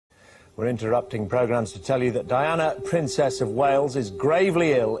We're interrupting programmes to tell you that Diana, Princess of Wales, is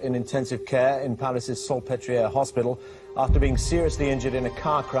gravely ill in intensive care in Paris's Salpêtrière Hospital after being seriously injured in a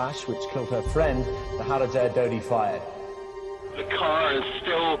car crash which killed her friend. The Harrods Dodi fired. The car is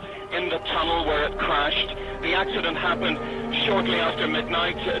still in the tunnel where it crashed. The accident happened shortly after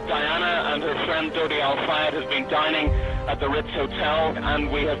midnight. Diana and her friend Dodi Al Fayed has been dining at the Ritz Hotel, and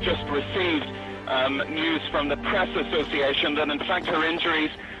we have just received news from the Press Association that in fact her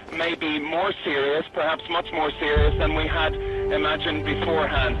injuries may be more serious, perhaps much more serious than we had imagined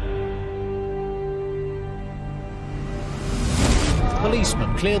beforehand.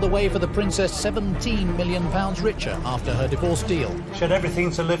 Policemen clear the way for the princess £17 million richer after her divorce deal. She had everything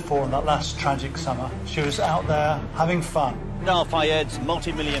to live for in that last tragic summer. She was out there having fun. Al Fayed's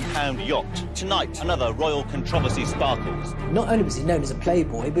multi-million-pound yacht. Tonight, another royal controversy sparkles. Not only was he known as a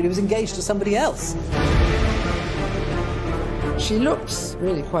playboy, but he was engaged to somebody else. She looks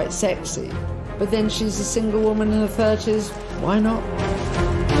really quite sexy, but then she's a single woman in her 30s. Why not?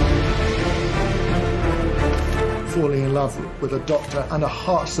 Falling in love with a doctor and a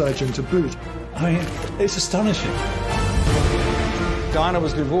heart surgeon to boot. I mean, it's astonishing. Diana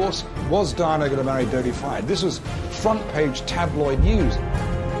was divorced. Was Diana going to marry Dodi Fayed? This was front-page tabloid news.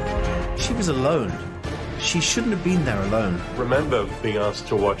 She was alone. She shouldn't have been there alone. I remember being asked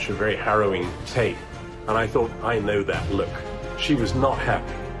to watch a very harrowing tape, and I thought, I know that look. She was not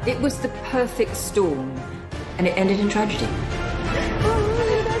happy. It was the perfect storm, and it ended in tragedy.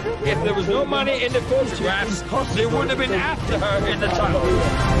 If there was no money in the photographs, they would have been after her in the tunnel.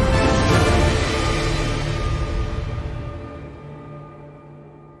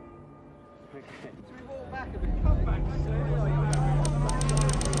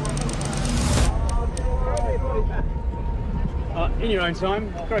 In your own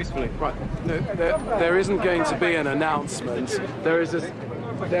time, gracefully. Right. No, there isn't going to be an announcement. There is a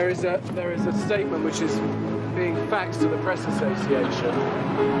statement which is being faxed to the Press Association,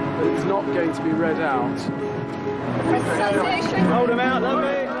 but it's not going to be read out. Press Association. Hold them out,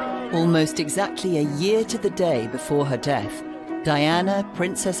 lovely. Almost exactly a year to the day before her death, Diana,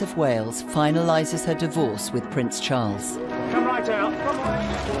 Princess of Wales, finalises her divorce with Prince Charles. Come right out. Come on.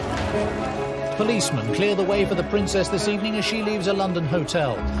 Policemen clear the way for the princess this evening as she leaves a London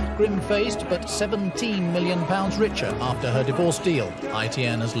hotel. Grim-faced, but £17 million richer after her divorce deal,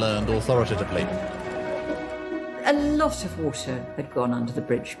 ITN has learned authoritatively. A lot of water had gone under the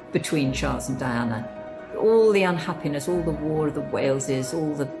bridge between Charles and Diana. All the unhappiness, all the War of the Waleses,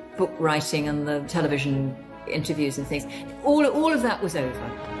 all the book writing and the television interviews and things, all of that was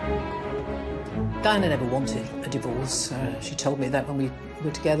over. Diana never wanted a divorce. She told me that when we were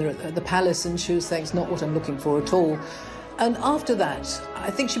together at the palace, and she was saying, it's not what I'm looking for at all. And after that,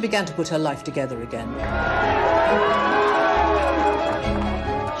 I think she began to put her life together again.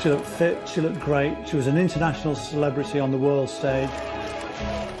 She looked fit, she looked great, she was an international celebrity on the world stage.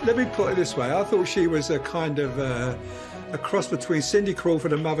 Let me put it this way, I thought she was a kind of a cross between Cindy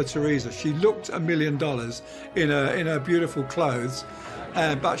Crawford and Mother Teresa. She looked $1 million in her beautiful clothes,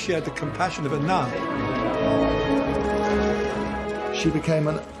 but she had the compassion of a nun. She became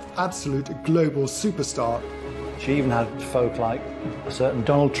an absolute global superstar. She even had folk like a certain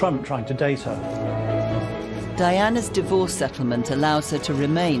Donald Trump trying to date her. Diana's divorce settlement allows her to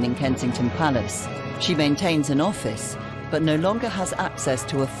remain in Kensington Palace. She maintains an office, but no longer has access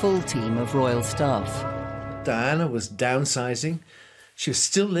to a full team of royal staff. Diana was downsizing. She was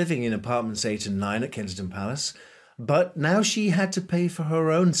still living in apartments 8 and 9 at Kensington Palace, but now she had to pay for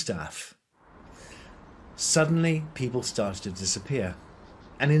her own staff. Suddenly, people started to disappear.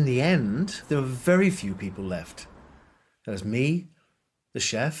 And in the end, there were very few people left. There was me, the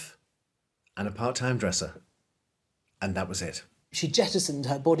chef, and a part-time dresser. And that was it. She jettisoned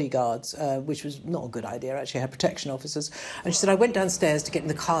her bodyguards, which was not a good idea, actually, her protection officers. And she said, I went downstairs to get in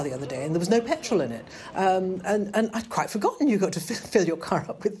the car the other day and there was no petrol in it. And I'd quite forgotten you got to fill your car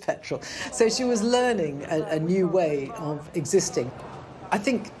up with petrol. So she was learning a new way of existing. I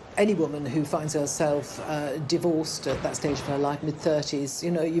think any woman who finds herself divorced at that stage of her life, mid-30s, you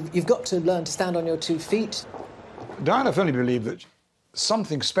know, you've got to learn to stand on your 2 feet. Diana firmly believed that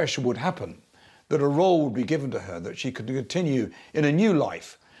something special would happen, that a role would be given to her, that she could continue in a new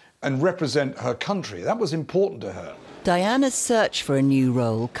life and represent her country. That was important to her. Diana's search for a new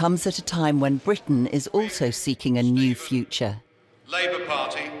role comes at a time when Britain is also seeking a new future. Labour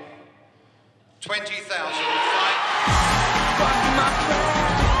Party, 20,000.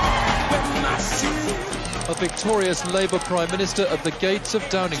 A victorious Labour Prime Minister at the gates of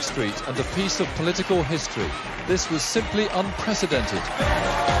Downing Street and a piece of political history. This was simply unprecedented.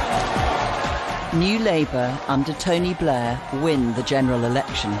 New Labour, under Tony Blair, win the general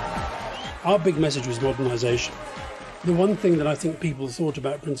election. Our big message was modernisation. The one thing that I think people thought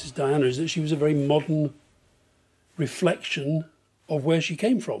about Princess Diana is that she was a very modern reflection of where she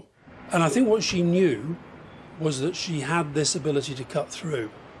came from. And I think what she knew was that she had this ability to cut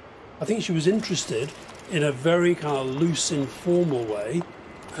through. I think she was interested in a very kind of loose, informal way,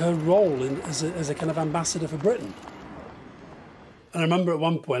 her role as a kind of ambassador for Britain. And I remember at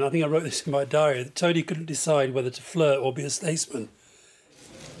one point, I think I wrote this in my diary, that Tony couldn't decide whether to flirt or be a statesman.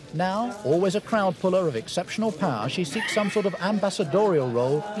 Now, always a crowd puller of exceptional power, she seeks some sort of ambassadorial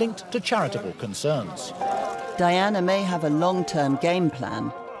role linked to charitable concerns. Diana may have a long-term game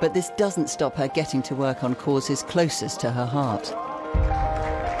plan, but this doesn't stop her getting to work on causes closest to her heart.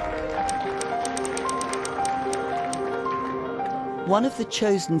 One of the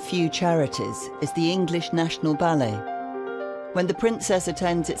chosen few charities is the English National Ballet. When the princess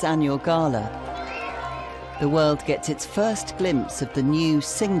attends its annual gala, the world gets its first glimpse of the new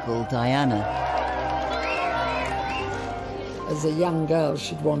single Diana. As a young girl,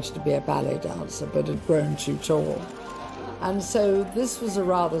 she'd wanted to be a ballet dancer, but had grown too tall. And so this was a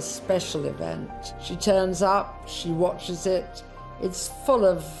rather special event. She turns up, she watches it. It's full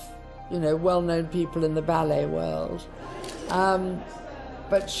of, well-known people in the ballet world.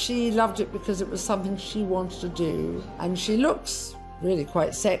 But she loved it because it was something she wanted to do. And she looks really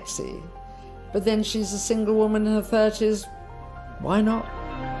quite sexy. But then she's a single woman in her 30s. Why not?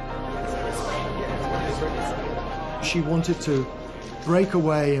 She wanted to break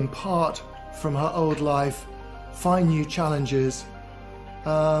away in part from her old life, find new challenges,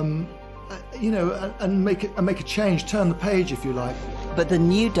 and make a change, turn the page, if you like. But the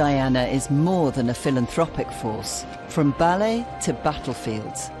new Diana is more than a philanthropic force. From ballet to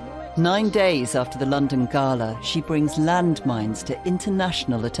battlefields. 9 days after the London Gala, she brings landmines to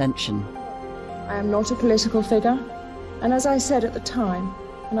international attention. I am not a political figure, and as I said at the time,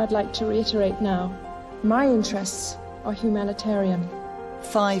 and I'd like to reiterate now, my interests are humanitarian.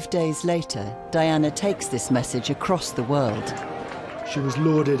 5 days later, Diana takes this message across the world. She was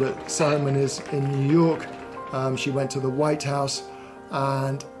lauded at ceremonies in New York. She went to the White House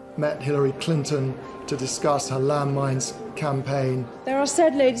and met Hillary Clinton to discuss her landmines campaign. There are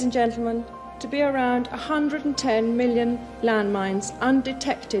said, ladies and gentlemen, to be around 110 million landmines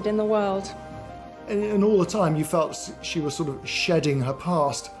undetected in the world. And all the time you felt she was sort of shedding her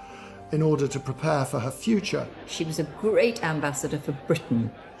past in order to prepare for her future. She was a great ambassador for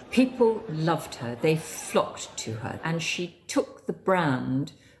Britain. People loved her, they flocked to her, and she took the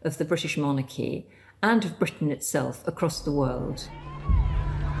brand of the British monarchy and of Britain itself across the world.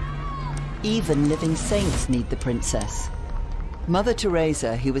 Even living saints need the princess. Mother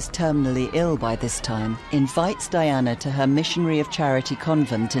Teresa, who was terminally ill by this time, invites Diana to her missionary of charity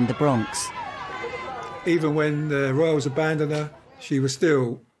convent in the Bronx. Even when the royals abandoned her, she was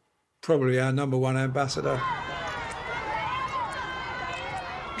still probably our #1 ambassador.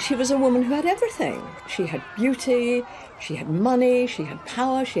 She was a woman who had everything. She had beauty, she had money, she had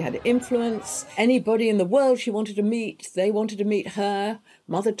power, she had influence. Anybody in the world she wanted to meet, they wanted to meet her,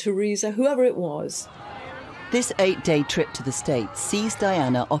 Mother Teresa, whoever it was. This 8-day trip to the States sees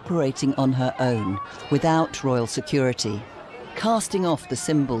Diana operating on her own, without royal security, casting off the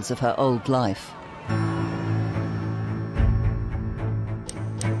symbols of her old life.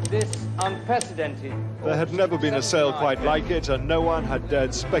 This unprecedented... There had never been a sale quite like it, and no one had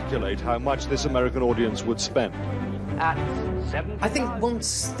dared speculate how much this American audience would spend. I think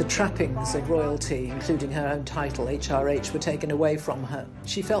once the trappings of royalty, including her own title, HRH, were taken away from her,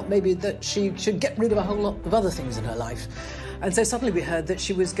 she felt maybe that she should get rid of a whole lot of other things in her life. And so suddenly we heard that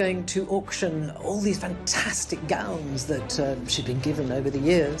she was going to auction all these fantastic gowns that she'd been given over the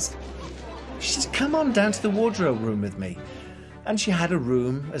years. She said, come on down to the wardrobe room with me. And she had a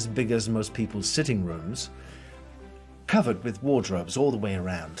room as big as most people's sitting rooms, covered with wardrobes all the way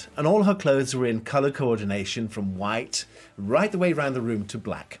around. And all her clothes were in colour coordination from white right the way around the room to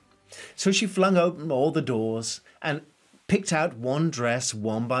black. So she flung open all the doors and picked out one dress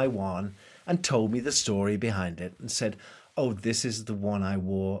one by one and told me the story behind it and said, oh, this is the one I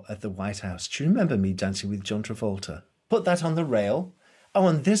wore at the White House. Do you remember me dancing with John Travolta? Put that on the rail. Oh,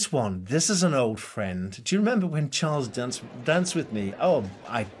 and this one, this is an old friend. Do you remember when Charles danced with me? Oh,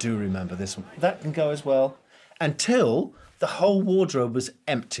 I do remember this one. That can go as well. Until the whole wardrobe was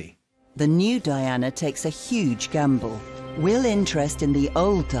empty. The new Diana takes a huge gamble. Will interest in the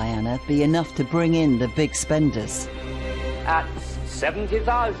old Diana be enough to bring in the big spenders? At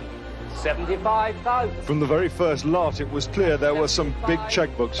 70,000, 75,000. From the very first lot, it was clear there were some big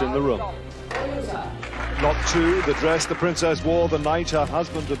checkbooks in the room. Lot 2, the dress the princess wore the night her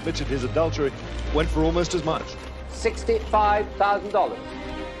husband admitted his adultery, went for almost as much. $65,000.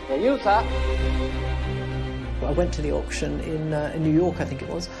 For you, sir. I went to the auction in New York, I think it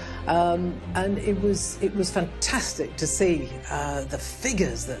was, and it was fantastic to see the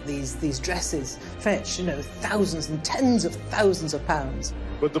figures that these dresses fetch. You know, thousands and tens of thousands of pounds.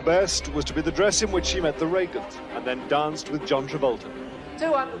 But the best was to be the dress in which she met the Reagans and then danced with John Travolta.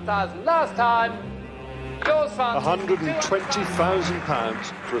 200,000 last time. Yours, fund. £120,000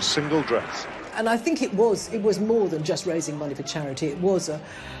 for a single dress. And I think it was more than just raising money for charity. It was a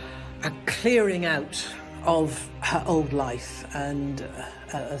clearing out of her old life and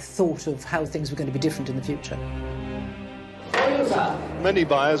a thought of how things were going to be different in the future. Many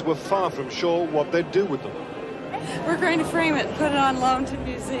buyers were far from sure what they'd do with them. We're going to frame it and put it on loan to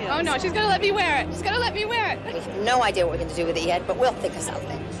museums. Oh no, she's going to let me wear it. She's going to let me wear it. We have no idea what we're going to do with it yet, but we'll think of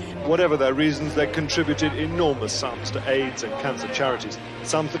something. Whatever their reasons, they contributed enormous sums to AIDS and cancer charities,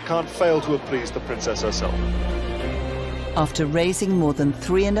 sums that can't fail to have pleased the princess herself. After raising more than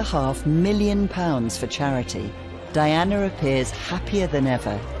 £3.5 million for charity, Diana appears happier than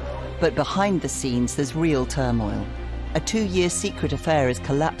ever. But behind the scenes, there's real turmoil. A 2-year secret affair is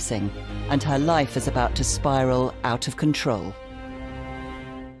collapsing, and her life is about to spiral out of control.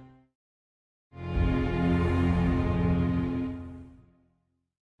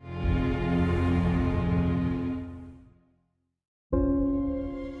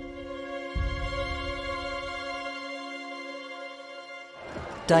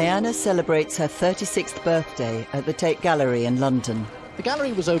 Diana celebrates her 36th birthday at the Tate Gallery in London. The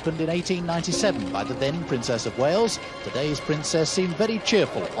gallery was opened in 1897 by the then Princess of Wales. Today's princess seemed very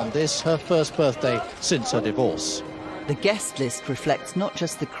cheerful on this, her first birthday since her divorce. The guest list reflects not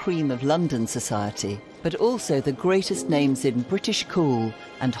just the cream of London society, but also the greatest names in British cool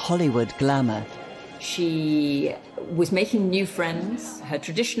and Hollywood glamour. She was making new friends. Her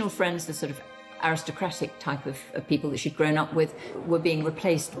traditional friends, the sort of aristocratic type of people that she'd grown up with, were being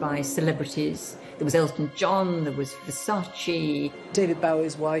replaced by celebrities. There was Elton John, there was Versace. David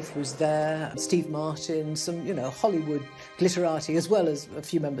Bowie's wife was there, Steve Martin, some, Hollywood glitterati, as well as a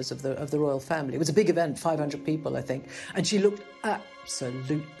few members of the royal family. It was a big event, 500 people, I think, and she looked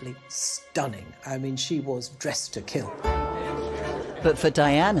absolutely stunning. I mean, she was dressed to kill. But for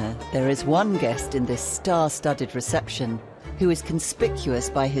Diana, there is one guest in this star-studded reception who is conspicuous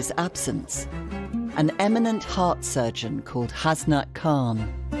by his absence, an eminent heart surgeon called Hasnat Khan.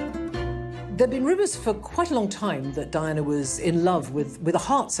 There have been rumours for quite a long time that Diana was in love with a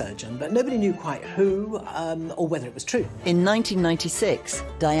heart surgeon, but nobody knew quite who or whether it was true. In 1996,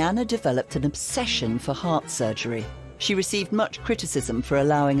 Diana developed an obsession for heart surgery. She received much criticism for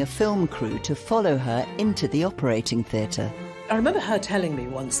allowing a film crew to follow her into the operating theatre. I remember her telling me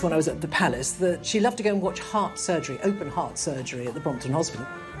once when I was at the Palace that she loved to go and watch heart surgery, open heart surgery at the Brompton Hospital.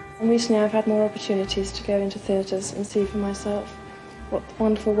 And recently I've had more opportunities to go into theatres and see for myself what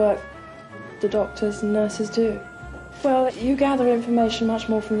wonderful work the doctors and nurses do. Well, you gather information much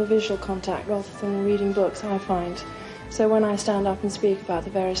more from the visual contact rather than reading books, I find. So when I stand up and speak about the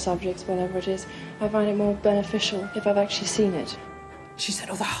various subjects, whatever it is, I find it more beneficial if I've actually seen it. She said,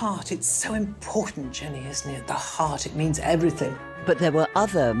 the heart, it's so important, Jenny, isn't it? The heart, it means everything. But there were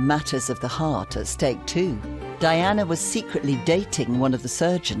other matters of the heart at stake too. Diana was secretly dating one of the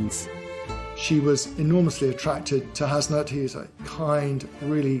surgeons. She was enormously attracted to Hasnat. He's a kind,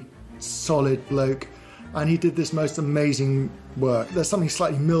 really solid bloke, and he did this most amazing work. There's something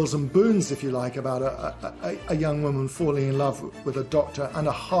slightly Mills and Boons, if you like, about a young woman falling in love with a doctor and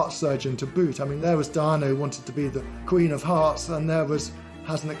a heart surgeon to boot. I mean, there was Diana, who wanted to be the Queen of Hearts, and there was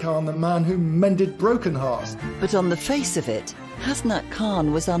Hasnat Khan, the man who mended broken hearts. But on the face of it, Hasnat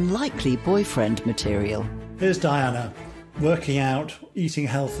Khan was unlikely boyfriend material. Here's Diana, working out, eating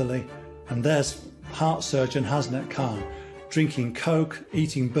healthily, and there's heart surgeon Hasnat Khan, drinking Coke,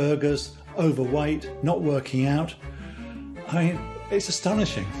 eating burgers, overweight, not working out. I mean, it's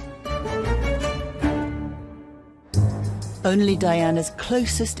astonishing. Only Diana's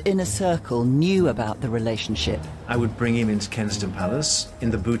closest inner circle knew about the relationship. I would bring him into Kensington Palace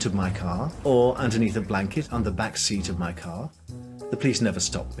in the boot of my car or underneath a blanket on the back seat of my car. The police never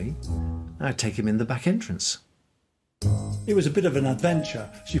stopped me. I'd take him in the back entrance. It was a bit of an adventure.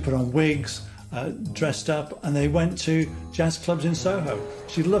 She put on wigs, dressed up, and they went to jazz clubs in Soho.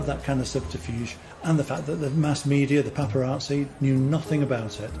 She loved that kind of subterfuge, and the fact that the mass media, the paparazzi, knew nothing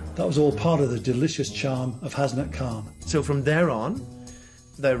about it. That was all part of the delicious charm of Hasnat Khan. So from there on,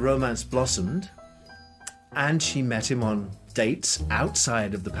 their romance blossomed, and she met him on dates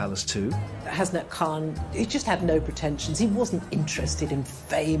outside of the palace too. Hasnat Khan, he just had no pretensions. He wasn't interested in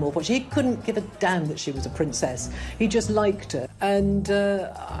fame or what. He couldn't give a damn that she was a princess. He just liked her, and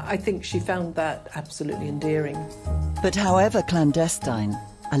I think she found that absolutely endearing. But however clandestine,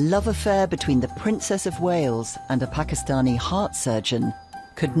 a love affair between the Princess of Wales and a Pakistani heart surgeon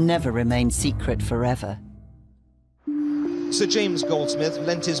could never remain secret forever. Sir James Goldsmith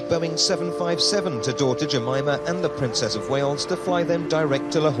lent his Boeing 757 to daughter Jemima and the Princess of Wales to fly them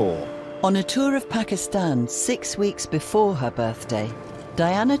direct to Lahore. On a tour of Pakistan 6 weeks before her birthday,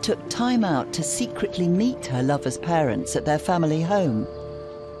 Diana took time out to secretly meet her lover's parents at their family home.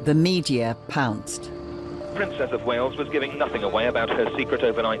 The media pounced. Princess of Wales was giving nothing away about her secret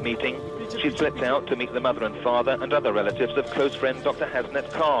overnight meeting. She slipped out to meet the mother and father and other relatives of close friend Dr.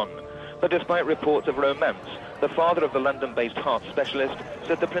 Hasnet Khan. But despite reports of romance, the father of the London-based heart specialist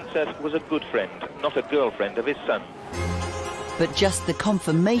said the princess was a good friend, not a girlfriend of his son. But just the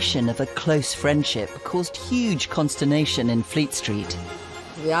confirmation of a close friendship caused huge consternation in Fleet Street.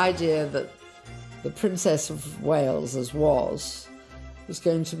 The idea that the Princess of Wales, as was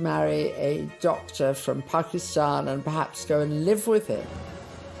going to marry a doctor from Pakistan and perhaps go and live with him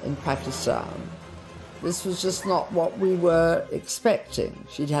in Pakistan. This was just not what we were expecting.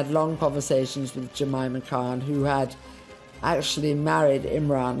 She'd had long conversations with Jemima Khan, who had actually married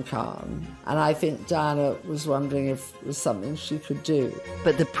Imran Khan, and I think Diana was wondering if it was something she could do.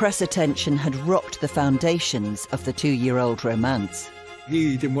 But the press attention had rocked the foundations of the 2-year-old romance.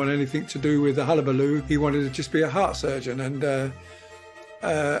 He didn't want anything to do with the hullabaloo. He wanted to just be a heart surgeon, and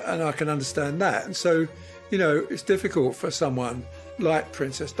I can understand that. And so, you know, it's difficult for someone like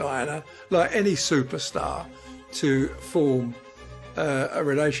Princess Diana, like any superstar, to form a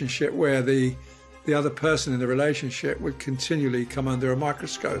relationship where the other person in the relationship would continually come under a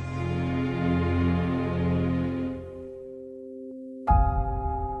microscope.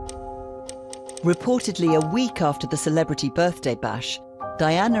 Reportedly a week after the celebrity birthday bash,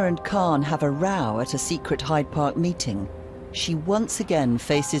 Diana and Khan have a row at a secret Hyde Park meeting. She once again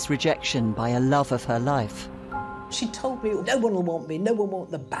faces rejection by a love of her life. She told me, no one will want me, no one will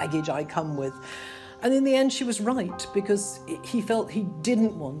want the baggage I come with. And in the end, she was right, because he felt he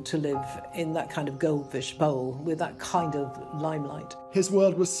didn't want to live in that kind of goldfish bowl with that kind of limelight. His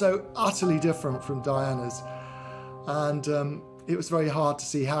world was so utterly different from Diana's, and it was very hard to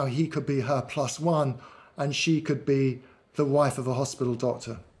see how he could be her +1 and she could be the wife of a hospital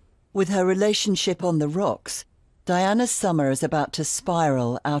doctor. With her relationship on the rocks, Diana's summer is about to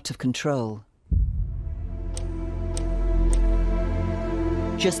spiral out of control.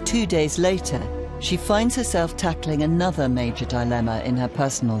 Just 2 days later, she finds herself tackling another major dilemma in her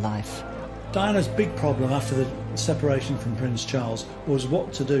personal life. Diana's big problem after the separation from Prince Charles was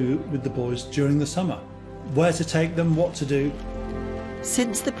what to do with the boys during the summer. Where to take them, what to do.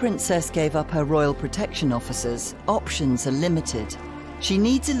 Since the princess gave up her royal protection officers, options are limited. She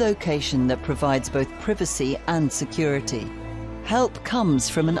needs a location that provides both privacy and security. Help comes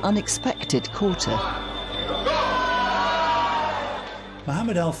from an unexpected quarter.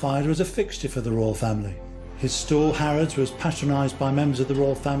 Mohammed Al Fayed was a fixture for the royal family. His stall, Harrods, was patronised by members of the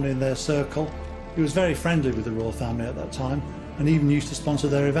royal family in their circle. He was very friendly with the royal family at that time and even used to sponsor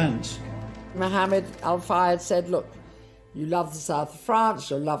their events. Mohammed Al Fayed said, look, you love the south of France,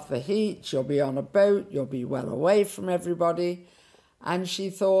 you'll love the heat, you'll be on a boat, you'll be well away from everybody. And she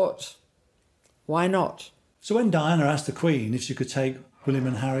thought, why not? So when Diana asked the Queen if she could take William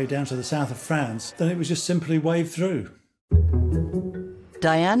and Harry down to the south of France, then it was just simply waved through.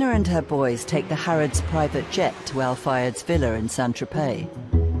 Diana and her boys take the Harrods' private jet to Al Fayed's villa in Saint-Tropez.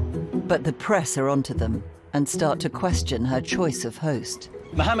 But the press are onto them and start to question her choice of host.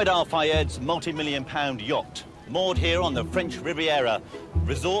 Mohammed Al Fayed's multi-million-pound yacht, moored here on the French Riviera,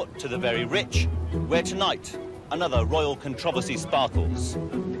 resort to the very rich, where tonight another royal controversy sparkles.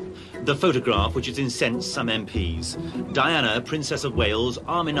 The photograph which has incensed some MPs. Diana, Princess of Wales,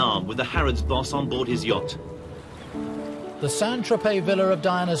 arm in arm with the Harrods boss on board his yacht. The Saint-Tropez villa of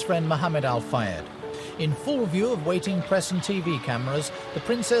Diana's friend Mohammed Al Fayed. In full view of waiting press and TV cameras, the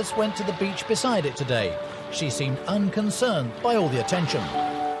princess went to the beach beside it today. She seemed unconcerned by all the attention.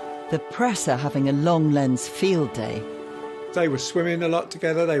 The press are having a long-lens field day. They were swimming a lot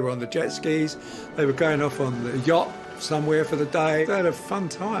together, they were on the jet skis, they were going off on the yacht somewhere for the day. They had a fun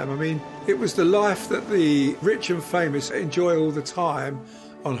time. I mean, it was the life that the rich and famous enjoy all the time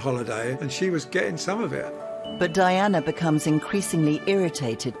on holiday, and she was getting some of it. But Diana becomes increasingly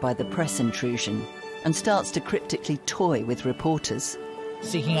irritated by the press intrusion and starts to cryptically toy with reporters.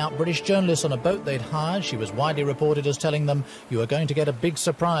 Seeking out British journalists on a boat they'd hired, she was widely reported as telling them, "You are going to get a big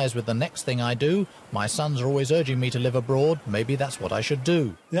surprise with the next thing I do. My sons are always urging me to live abroad. Maybe that's what I should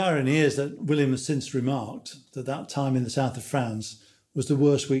do." The irony is that William has since remarked that that time in the south of France was the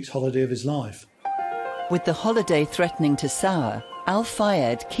worst week's holiday of his life. With the holiday threatening to sour, Al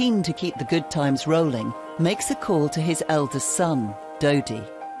Fayed, keen to keep the good times rolling, makes a call to his eldest son, Dodi.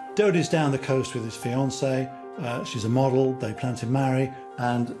 Dodi's down the coast with his fiancée. She's a model, they plan to marry,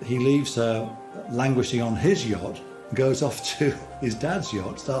 and he leaves her languishing on his yacht, goes off to his dad's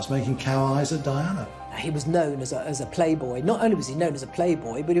yacht, starts making cow eyes at Diana. He was known as a playboy. Not only was he known as a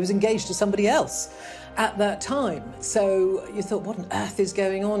playboy, but he was engaged to somebody else at that time. So you thought, what on earth is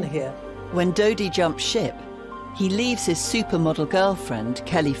going on here? When Dodi jumps ship, he leaves his supermodel girlfriend,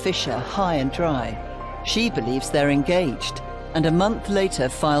 Kelly Fisher, high and dry. She believes they're engaged, and a month later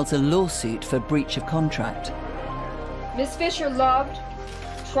files a lawsuit for breach of contract. Miss Fisher loved,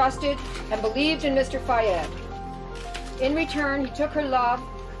 trusted, and believed in Mr. Fayed. In return, he took her love,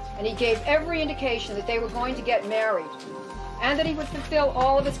 and he gave every indication that they were going to get married, and that he would fulfill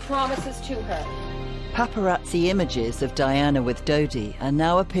all of his promises to her. Paparazzi images of Diana with Dodi are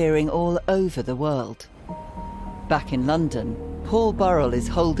now appearing all over the world. Back in London, Paul Burrell is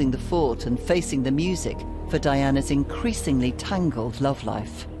holding the fort and facing the music for Diana's increasingly tangled love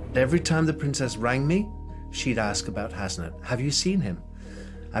life. Every time the princess rang me, she'd ask about Hasnat. Have you seen him?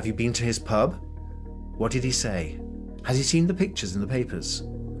 Have you been to his pub? What did he say? Has he seen the pictures in the papers?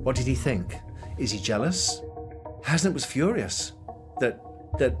 What did he think? Is he jealous? Hasnat was furious that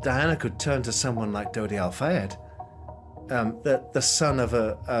Diana could turn to someone like Dodi Al-Fayed, the son of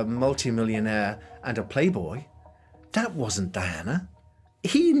a multimillionaire and a playboy. That wasn't Diana.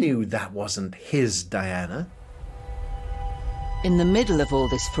 He knew that wasn't his Diana. In the middle of all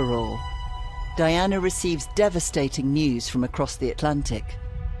this furore, Diana receives devastating news from across the Atlantic.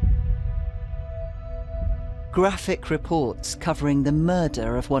 Graphic reports covering the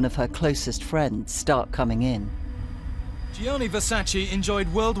murder of one of her closest friends start coming in. Gianni Versace enjoyed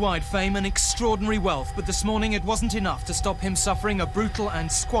worldwide fame and extraordinary wealth, but this morning it wasn't enough to stop him suffering a brutal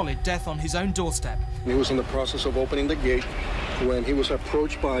and squalid death on his own doorstep. He was in the process of opening the gate when he was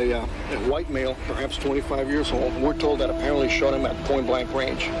approached by a white male, perhaps 25 years old. We're told that apparently shot him at point-blank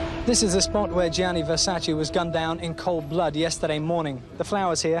range. This is the spot where Gianni Versace was gunned down in cold blood yesterday morning. The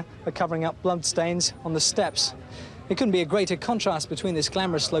flowers here are covering up blood stains on the steps. There couldn't be a greater contrast between this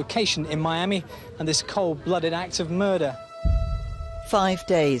glamorous location in Miami and this cold-blooded act of murder. 5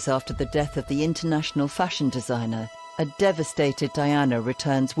 days after the death of the international fashion designer, a devastated Diana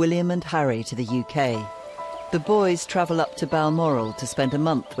returns William and Harry to the UK. The boys travel up to Balmoral to spend a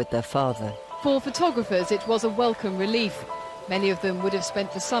month with their father. For photographers, it was a welcome relief. Many of them would have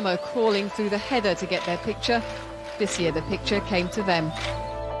spent the summer crawling through the heather to get their picture. This year, the picture came to them.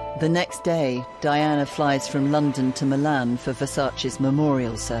 The next day, Diana flies from London to Milan for Versace's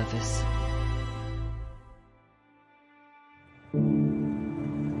memorial service.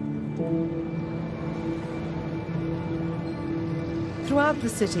 Throughout the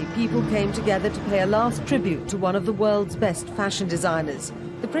city, people came together to pay a last tribute to one of the world's best fashion designers.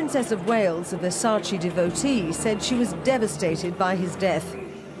 The Princess of Wales, a Versace devotee, said she was devastated by his death.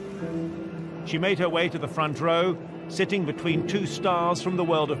 She made her way to the front row, sitting between two stars from the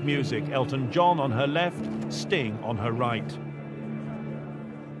world of music, Elton John on her left, Sting on her right.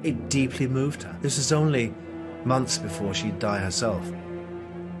 It deeply moved her. This was only months before she'd die herself.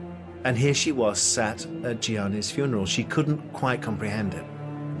 And here she was, sat at Gianni's funeral. She couldn't quite comprehend it.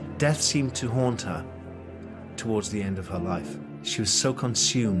 Death seemed to haunt her towards the end of her life. She was so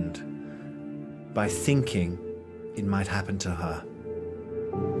consumed by thinking it might happen to her.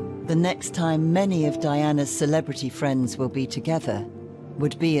 The next time many of Diana's celebrity friends will be together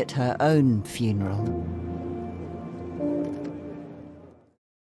would be at her own funeral.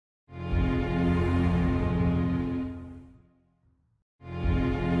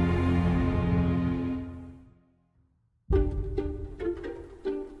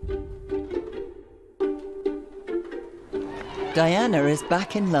 Diana is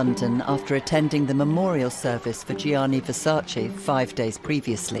back in London after attending the memorial service for Gianni Versace 5 days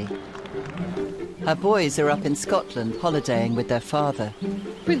previously. Her boys are up in Scotland holidaying with their father.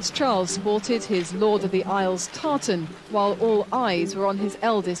 Prince Charles sported his Lord of the Isles tartan, while all eyes were on his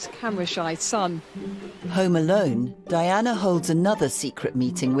eldest camera-shy son. Home alone, Diana holds another secret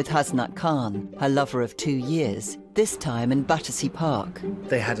meeting with Hasnat Khan, her lover of 2 years, this time in Battersea Park.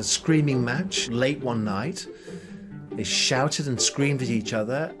 They had a screaming match late one night. They shouted and screamed at each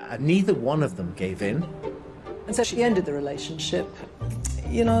other, and neither one of them gave in. And so she ended the relationship.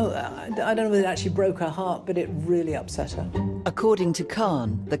 You know, I don't know whether it actually broke her heart, but it really upset her. According to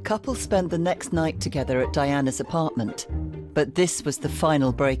Khan, the couple spent the next night together at Diana's apartment. But this was the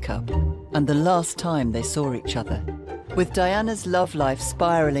final breakup, and the last time they saw each other. With Diana's love life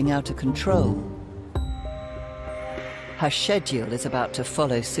spiralling out of control, her schedule is about to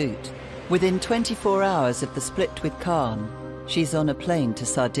follow suit. Within 24 hours of the split with Khan, she's on a plane to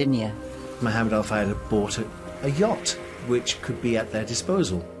Sardinia. Mohammed Al-Fayed had bought a yacht, which could be at their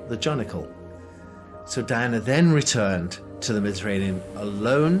disposal. the Jonicle. So Diana then returned to the Mediterranean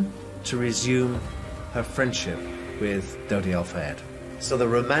alone to resume her friendship with Dodi Al-Fayed. So the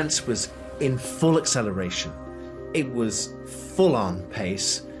romance was in full acceleration. It was full-on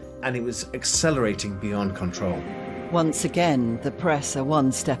pace, and it was accelerating beyond control. Once again, the press are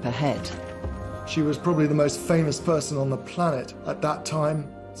one step ahead. She was probably the most famous person on the planet at that time,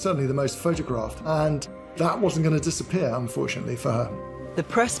 certainly the most photographed, and that wasn't going to disappear, unfortunately, for her. The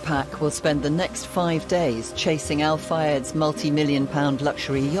press pack will spend the next 5 days chasing Al-Fayed's multi-million-pound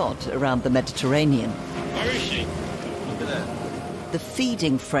luxury yacht around the Mediterranean. Where is she? Look at that. The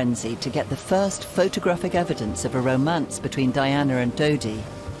feeding frenzy to get the first photographic evidence of a romance between Diana and Dodi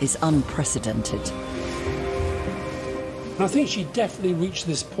is unprecedented. I think she definitely reached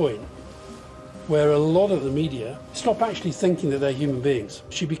this point where a lot of the media stop actually thinking that they're human beings.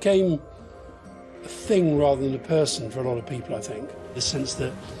 She became a thing rather than a person for a lot of people, I think. The sense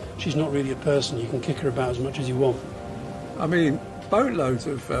that she's not really a person, you can kick her about as much as you want. I mean, boatloads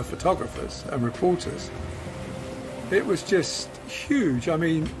of photographers and reporters. It was just huge. I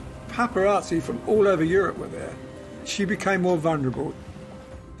mean, paparazzi from all over Europe were there. She became more vulnerable.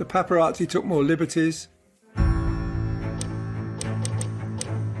 The paparazzi took more liberties.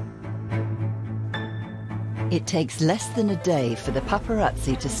 It takes less than a day for the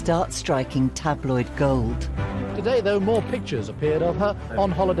paparazzi to start striking tabloid gold. Today, though, more pictures appeared of her on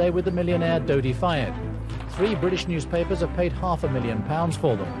holiday with the millionaire Dodi Fayed. 3 British newspapers have paid £500,000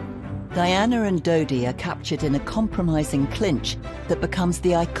 for them. Diana and Dodi are captured in a compromising clinch that becomes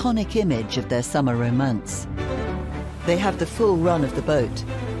the iconic image of their summer romance. They have the full run of the boat,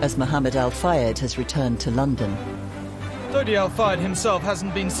 as Mohammed Al-Fayed has returned to London. Dodi Al-Fayed himself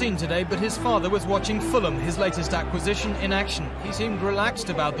hasn't been seen today, but his father was watching Fulham, his latest acquisition, in action. He seemed relaxed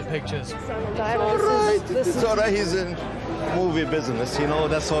about the pictures. It's all right. It's all right. He's in movie business, you know,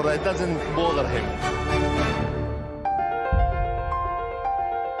 that's all right. It doesn't bother him.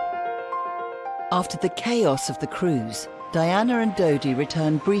 After the chaos of the cruise, Diana and Dodi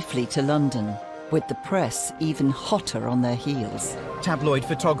return briefly to London, with the press even hotter on their heels. Tabloid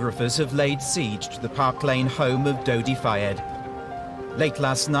photographers have laid siege to the Park Lane home of Dodi Fayed. Late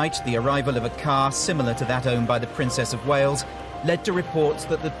last night, the arrival of a car similar to that owned by the Princess of Wales led to reports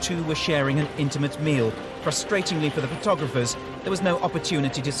that the two were sharing an intimate meal. Frustratingly for the photographers, there was no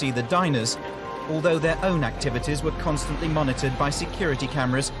opportunity to see the diners, although their own activities were constantly monitored by security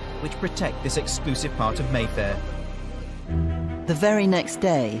cameras which protect this exclusive part of Mayfair. The very next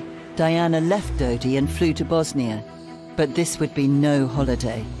day, Diana left Dodi and flew to Bosnia, but this would be no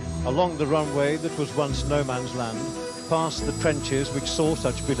holiday. Along the runway that was once no man's land, past the trenches which saw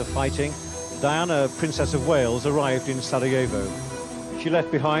such bitter fighting, Diana, Princess of Wales, arrived in Sarajevo. She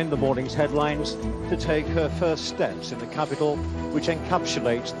left behind the morning's headlines to take her first steps in the capital, which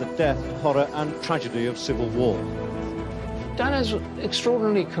encapsulates the death, horror and tragedy of civil war. Diana's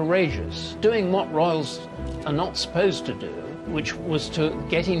extraordinarily courageous, doing what royals are not supposed to do, which was to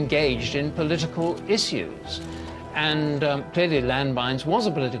get engaged in political issues. And clearly landmines was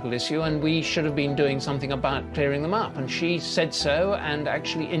a political issue, and we should have been doing something about clearing them up. And she said so and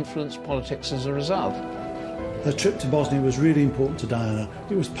actually influenced politics as a result. Her trip to Bosnia was really important to Diana.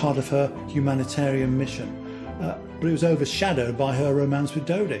 It was part of her humanitarian mission. But it was overshadowed by her romance with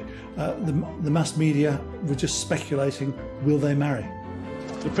Dodi. The mass media were just speculating, will they marry?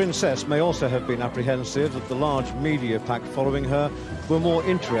 The princess may also have been apprehensive that the large media pack following her were more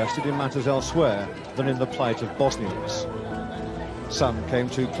interested in matters elsewhere than in the plight of Bosnians. Some came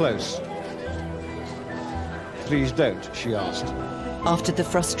too close. Please don't, she asked. After the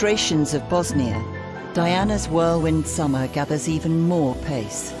frustrations of Bosnia, Diana's whirlwind summer gathers even more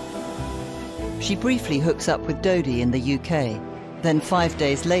pace. She briefly hooks up with Dodi in the UK, then 5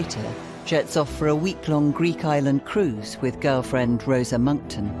 days later, jets off for a week-long Greek island cruise with girlfriend Rosa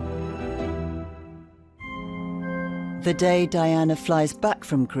Monckton. The day Diana flies back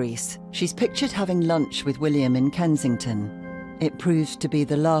from Greece, she's pictured having lunch with William in Kensington. It proves to be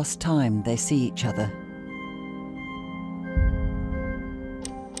the last time they see each other.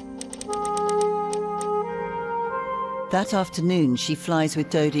 That afternoon, she flies with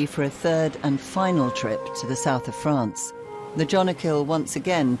Dodi for a third and final trip to the south of France. The Jonicle once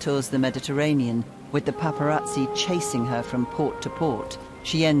again tours the Mediterranean, with the paparazzi chasing her from port to port.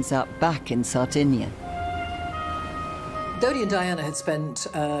 She ends up back in Sardinia. Dodi and Diana had spent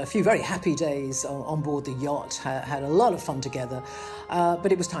a few very happy days on board the yacht, had a lot of fun together,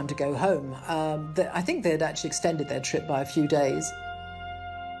 but it was time to go home. I think they had actually extended their trip by a few days.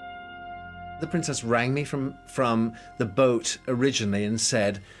 The princess rang me from the boat originally and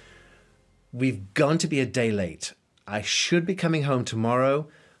said, "We've gone to be a day late. I should be coming home tomorrow,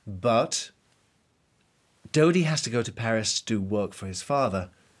 But Dodi has to go to Paris to do work for his father.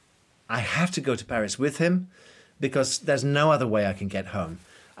 I have to go to Paris with him because there's no other way I can get home.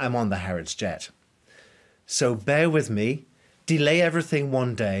 I'm on the Harrods jet. So bear with me, delay everything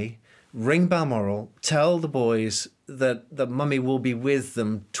one day, ring Balmoral, tell the boys that Mummy will be with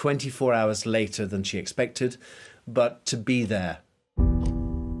them 24 hours later than she expected, but to be there.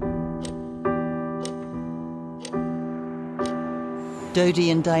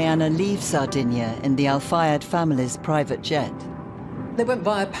 Dodi and Diana leave Sardinia in the Al Fayed family's private jet. They went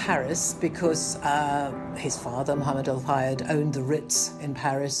via Paris because his father, Mohammed Al Fayed, owned the Ritz in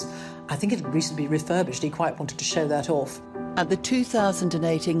Paris. I think it had recently been refurbished. He quite wanted to show that off. At the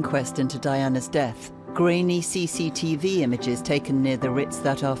 2008 inquest into Diana's death, grainy CCTV images taken near the Ritz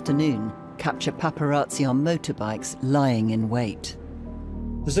that afternoon capture paparazzi on motorbikes lying in wait.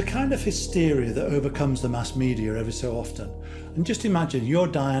 There's a kind of hysteria that overcomes the mass media every so often. And just imagine you're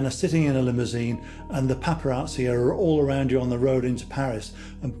Diana sitting in a limousine and the paparazzi are all around you on the road into Paris,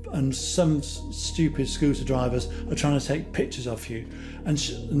 and some stupid scooter drivers are trying to take pictures of you.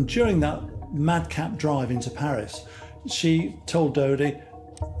 And during that madcap drive into Paris, she told Dodi,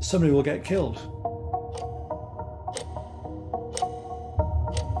 somebody will get killed.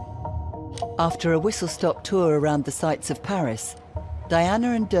 After a whistle-stop tour around the sights of Paris,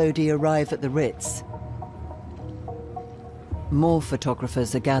 Diana and Dodi arrive at the Ritz. More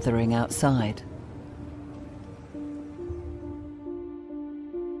photographers are gathering outside.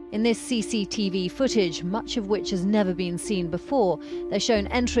 In this CCTV footage, much of which has never been seen before, they're shown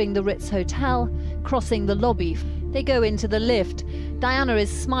entering the Ritz Hotel, crossing the lobby. They go into the lift. Diana is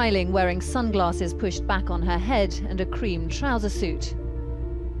smiling, wearing sunglasses pushed back on her head and a cream trouser suit.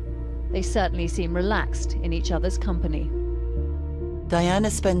 They certainly seem relaxed in each other's company.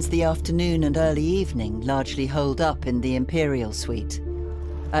 Diana spends the afternoon and early evening largely holed up in the Imperial Suite.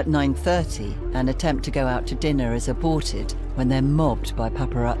 At 9:30, an attempt to go out to dinner is aborted when they're mobbed by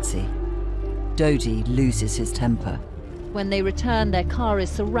paparazzi. Dodi loses his temper. When they return, their car is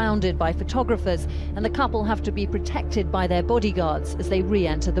surrounded by photographers, and the couple have to be protected by their bodyguards as they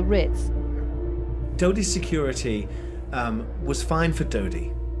re-enter the Ritz. Dodi's security was fine for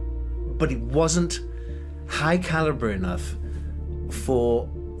Dodi, but it wasn't high caliber enough for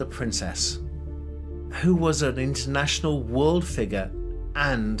the princess, who was an international world figure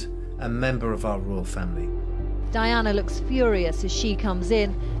and a member of our royal family. Diana looks furious as she comes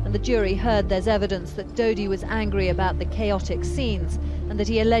in, and the jury heard there's evidence that Dodi was angry about the chaotic scenes and that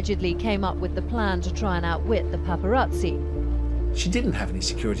he allegedly came up with the plan to try and outwit the paparazzi. She didn't have any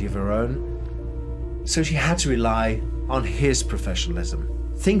security of her own, so she had to rely on his professionalism,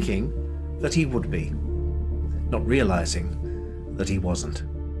 thinking that he would be, not realizing that he wasn't.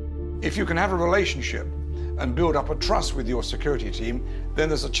 If you can have a relationship and build up a trust with your security team, then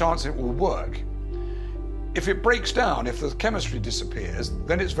there's a chance it will work. If it breaks down, if the chemistry disappears,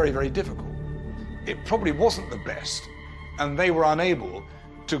 then it's very, very difficult. It probably wasn't the best, and they were unable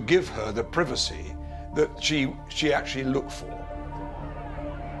to give her the privacy that she actually looked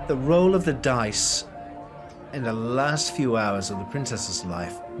for. The roll of the dice in the last few hours of the princess's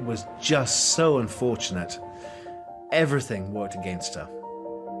life was just so unfortunate. Everything worked against her.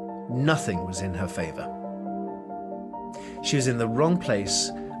 Nothing was in her favor. She was in the wrong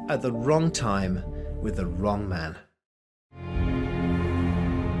place at the wrong time with the wrong man.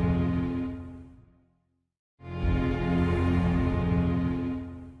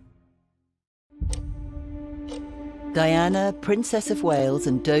 Diana, Princess of Wales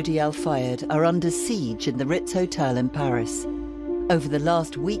and Dodi Al Fayed are under siege in the Ritz Hotel in Paris. Over the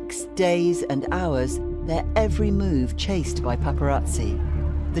last weeks, days and hours, their every move chased by paparazzi.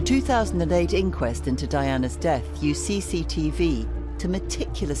 The 2008 inquest into Diana's death used CCTV to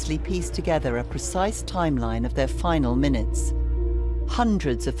meticulously piece together a precise timeline of their final minutes.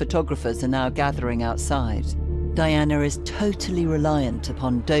 Hundreds of photographers are now gathering outside. Diana is totally reliant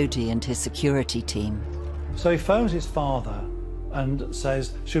upon Dodi and his security team. So he phones his father and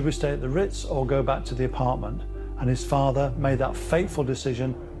says, should we stay at the Ritz or go back to the apartment? And his father made that fateful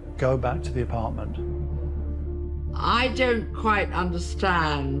decision, go back to the apartment. I don't quite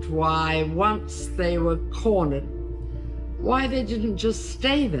understand why, once they were cornered, why they didn't just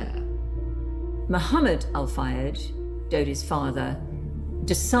stay there. Mohammed Al Fayed, Dodi's father,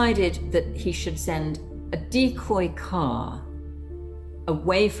 decided that he should send a decoy car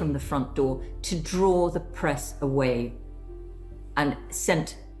away from the front door to draw the press away, and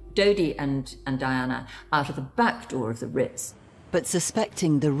sent Dodi and Diana out of the back door of the Ritz. But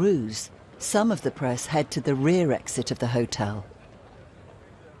suspecting the ruse, some of the press head to the rear exit of the hotel.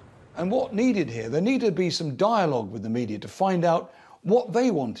 And what needed here, there needed to be some dialogue with the media to find out what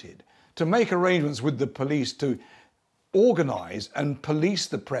they wanted, to make arrangements with the police to organise and police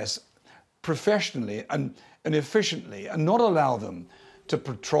the press professionally and efficiently, and not allow them to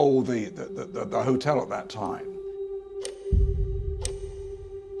patrol the hotel at that time.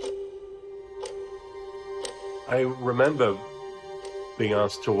 I remember being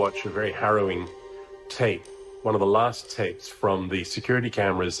asked to watch a very harrowing tape, one of the last tapes from the security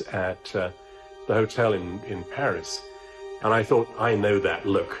cameras at the hotel in Paris. And I thought, I know that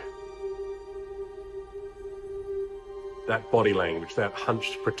look. That body language, that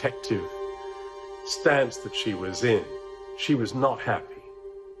hunched protective stance that she was in. She was not happy.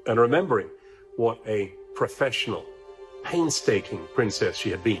 And remembering what a professional, painstaking princess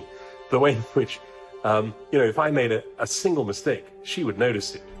she had been, the way in which, if I made a single mistake, she would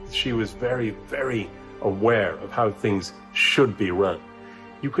notice it. She was very, very aware of how things should be run.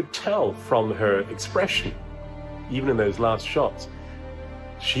 You could tell from her expression, even in those last shots,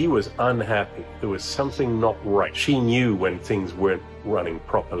 she was unhappy. There was something not right. She knew when things weren't running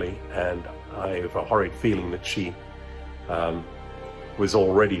properly, and I have a horrid feeling that she was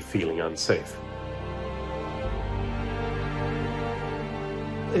already feeling unsafe.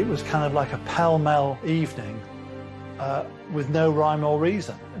 It was kind of like a pell-mell evening with no rhyme or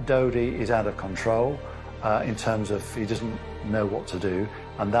reason. Dodi is out of control in terms of he doesn't know what to do,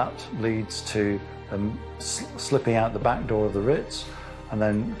 and that leads to them slipping out the back door of the Ritz and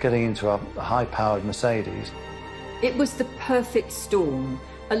then getting into a high-powered Mercedes. It was the perfect storm.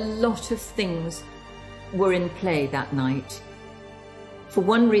 A lot of things were in play that night for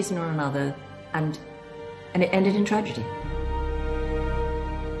one reason or another, and it ended in tragedy.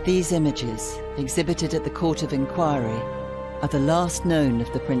 These images, exhibited at the Court of Inquiry, are the last known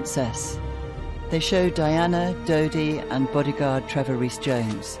of the princess. They show Diana, Dodi and bodyguard Trevor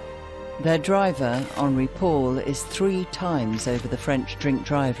Rhys-Jones. Their driver, Henri Paul, is 3 times over the French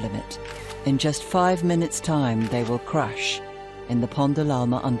drink-drive limit. In just 5 minutes' time, they will crash in the Pont de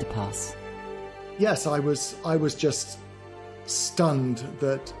l'Alma underpass. Yes, I was just stunned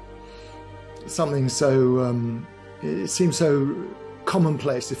that something so, it seemed so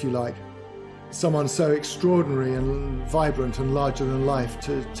commonplace, if you like. Someone so extraordinary and vibrant and larger than life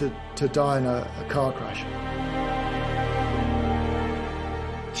to die in a car crash.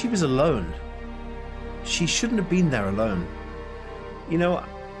 She was alone. She shouldn't have been there alone. You know,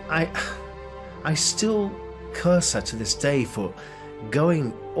 I still curse her to this day for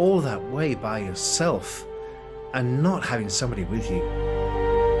going all that way by yourself and not having somebody with you.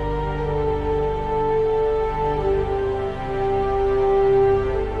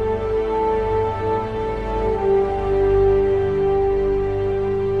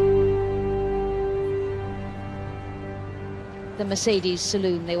 The Mercedes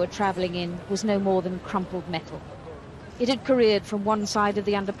saloon they were travelling in was no more than crumpled metal. It had careered from one side of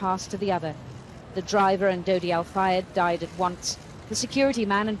the underpass to the other. The driver and Dodi Al-Fayed died at once. The security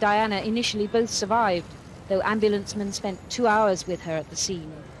man and Diana initially both survived, though ambulancemen spent 2 hours with her at the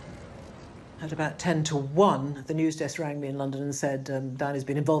scene. At about 10 to 1, the news desk rang me in London and said Diana's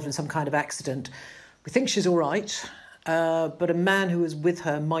been involved in some kind of accident. We think she's all right, but a man who was with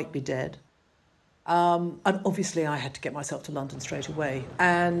her might be dead. And obviously I had to get myself to London straight away.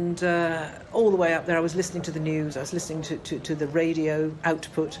 And all the way up there I was listening to the news, I was listening to the radio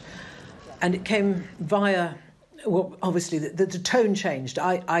output, and it came via, well, obviously the tone changed.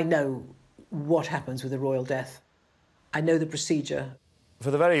 I know what happens with a royal death. I know the procedure.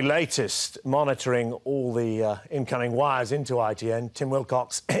 For the very latest, monitoring all the incoming wires into ITN, Tim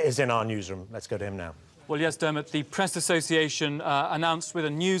Wilcox is in our newsroom. Let's go to him now. Well, yes, Dermot, the Press Association announced with a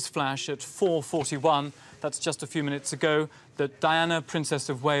news flash at 4:41, that's just a few minutes ago, that Diana, Princess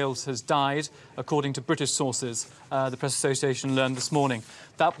of Wales, has died, according to British sources. The Press Association learned this morning.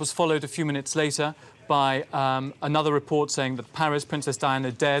 That was followed a few minutes later by another report saying that Paris, Princess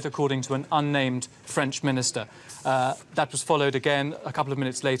Diana dead, according to an unnamed French minister. That was followed again a couple of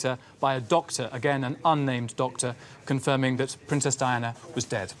minutes later by a doctor, again an unnamed doctor, confirming that Princess Diana was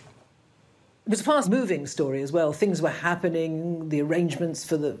dead. It was a fast-moving story as well. Things were happening, the arrangements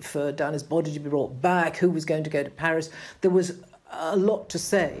for Diana's body to be brought back, who was going to go to Paris. There was a lot to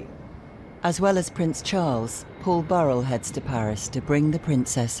say. As well as Prince Charles, Paul Burrell heads to Paris to bring the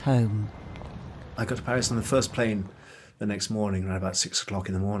princess home. I got to Paris on the first plane the next morning, around about 6 o'clock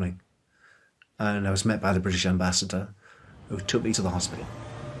in the morning. And I was met by the British ambassador, who took me to the hospital.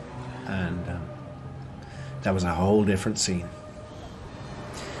 And that was a whole different scene.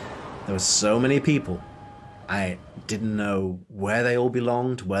 There were so many people. I didn't know where they all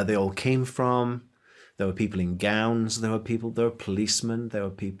belonged, where they all came from. There were people in gowns, there were policemen, there were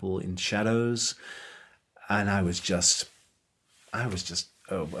people in shadows. And I was just I was just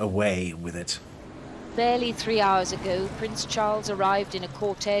away with it. Barely 3 hours ago, Prince Charles arrived in a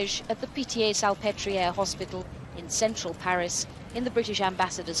cortege at the Pitié-Salpêtrière Hospital in central Paris in the British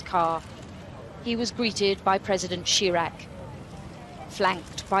ambassador's car. He was greeted by President Chirac,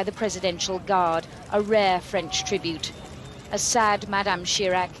 flanked by the Presidential Guard, a rare French tribute. A sad Madame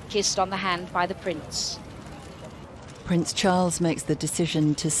Chirac kissed on the hand by the Prince. Prince Charles makes the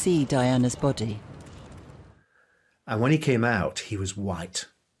decision to see Diana's body. And when he came out, he was white.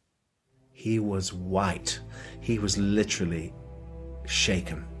 He was white. He was literally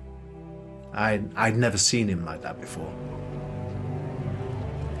shaken. I'd never seen him like that before.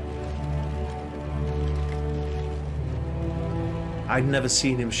 I'd never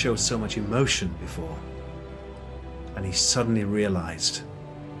seen him show so much emotion before. And he suddenly realized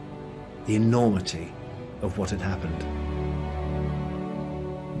the enormity of what had happened.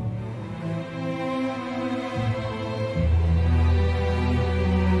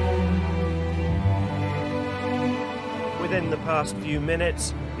 Within the past few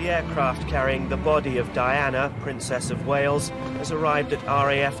minutes, the aircraft carrying the body of Diana, Princess of Wales, has arrived at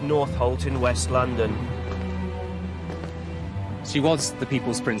RAF Northolt in West London. She was the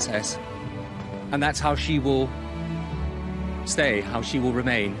people's princess, and that's how she will stay, how she will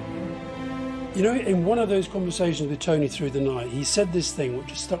remain. You know, in one of those conversations with Tony through the night, he said this thing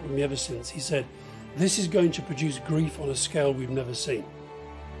which has stuck with me ever since. He said, "This is going to produce grief on a scale we've never seen."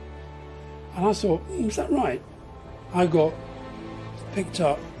 And I thought, is that right? I got picked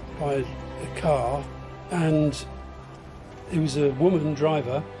up by a car, and it was a woman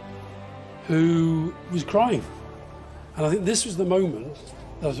driver who was crying. And I think this was the moment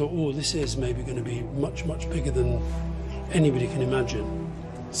that I thought, oh, this is maybe going to be much, much bigger than anybody can imagine.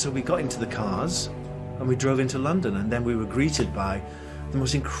 So we got into the cars and we drove into London, and then we were greeted by the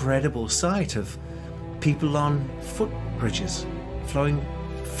most incredible sight of people on footbridges, throwing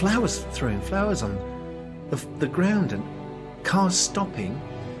flowers on the ground, and cars stopping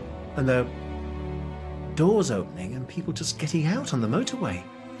and the doors opening and people just getting out on the motorway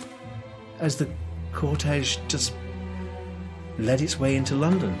as the cortege just led its way into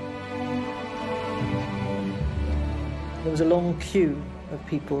London. There was a long queue of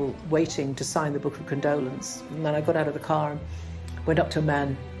people waiting to sign the Book of Condolence, and then I got out of the car and went up to a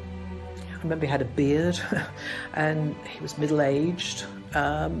man. I remember he had a beard and he was middle-aged,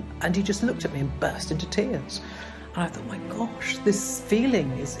 and he just looked at me and burst into tears. And I thought, my gosh, this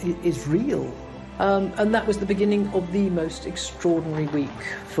feeling is real. And that was the beginning of the most extraordinary week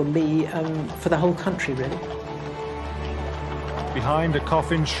for me and for the whole country, really. Behind a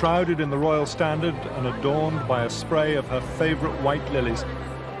coffin shrouded in the royal standard and adorned by a spray of her favourite white lilies,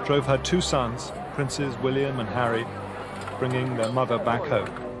 drove her two sons, Princes William and Harry, bringing their mother back home.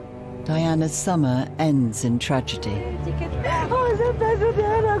 Diana's summer ends in tragedy.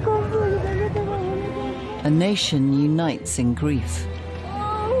 A nation unites in grief,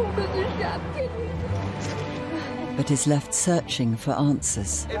 but is left searching for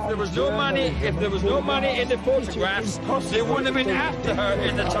answers. If there was no money in the photographs, they wouldn't have been after her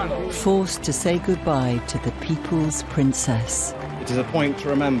in the tunnel. Forced to say goodbye to the people's princess. It is a point to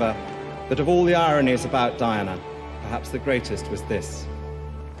remember that of all the ironies about Diana, perhaps the greatest was this.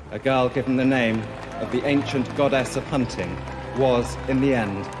 A girl given the name of the ancient goddess of hunting was, in the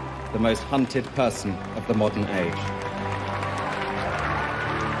end, the most hunted person of the modern age.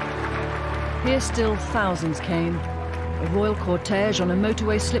 Here still thousands came. A royal cortege on a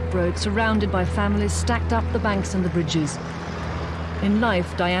motorway slip road surrounded by families stacked up the banks and the bridges. In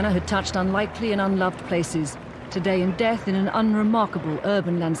life, Diana had touched unlikely and unloved places. Today in death, in an unremarkable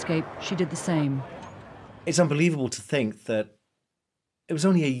urban landscape, she did the same. It's unbelievable to think that it was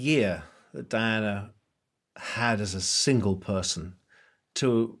only a year that Diana had as a single person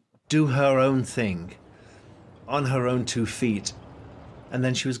to do her own thing on her own 2 feet, and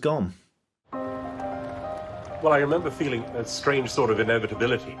then she was gone. Well, I remember feeling a strange sort of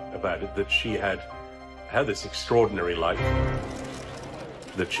inevitability about it, that she had this extraordinary life,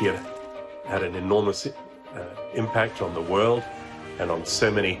 that she had an enormous impact on the world and on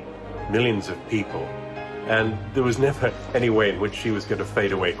so many millions of people. And there was never any way in which she was going to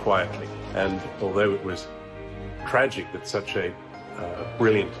fade away quietly. And although it was tragic that such a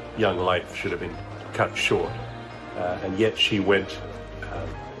brilliant young life should have been cut short, and yet she went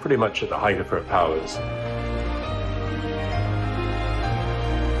pretty much at the height of her powers.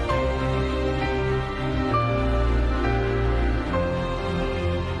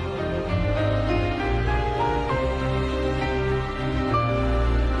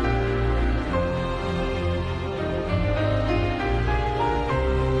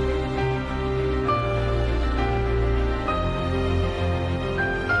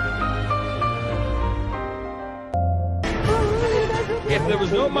 If there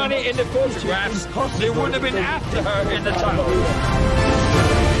was no money in the photographs, they wouldn't have been after her in the tunnel.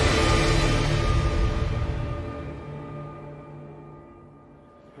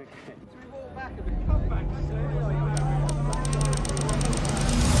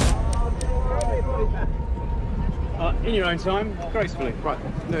 In your own time, gracefully. Right.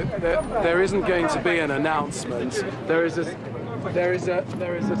 No, there isn't going to be an announcement. There is a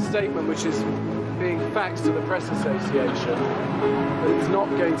statement which is being faxed to the Press Association. It's not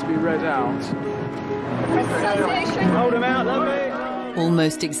going to be read out. Press Association. Hold them out, lovely.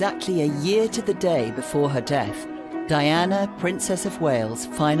 Almost exactly a year to the day before her death, Diana, Princess of Wales,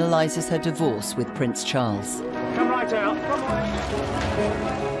 finalises her divorce with Prince Charles. Come right out. Come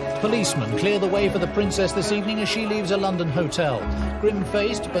right. Policemen clear the way for the princess this evening as she leaves a London hotel.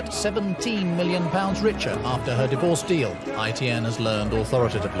 Grim-faced, but £17 million richer after her divorce deal, ITN has learned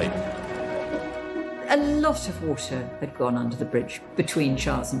authoritatively. A lot of water had gone under the bridge between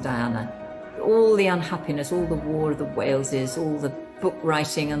Charles and Diana. All the unhappiness, all the War of the Waleses, all the book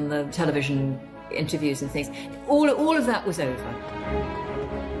writing and the television interviews and things, all of that was over.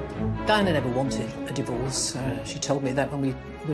 Diana never wanted a divorce. She told me that when we